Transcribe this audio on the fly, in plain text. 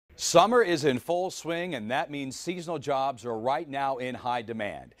Summer is in full swing, and that means seasonal jobs are right now in high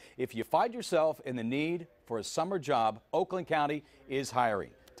demand. If you find yourself in the need for a summer job, Oakland County is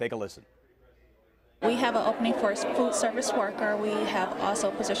hiring. Take a listen. We have an opening for a food service worker. We have also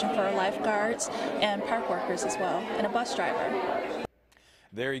a position for lifeguards and park workers as well, and a bus driver.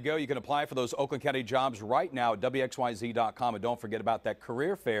 There you go. You can apply for those Oakland County jobs right now at WXYZ.com. And don't forget about that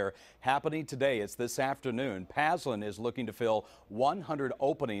career fair happening today. It's this afternoon. Paslin is looking to fill 100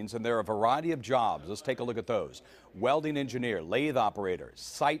 openings, and there are a variety of jobs. Let's take a look at those. Welding engineer, lathe operator,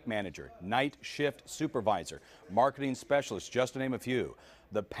 site manager, night shift supervisor, marketing specialist, just to name a few.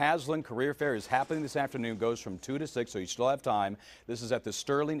 The Paslin Career Fair is happening this afternoon, goes from 2 to 6, so you still have time. This is at the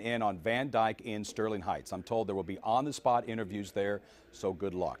Sterling Inn on Van Dyke in Sterling Heights. I'm told there will be on-the-spot interviews there, so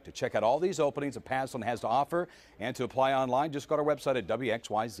good luck. To check out all these openings that Paslin has to offer and to apply online, just go to our website at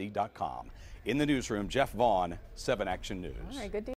WXYZ.com. In the newsroom, Jeff Vaughn, 7 Action News. All right, good deal.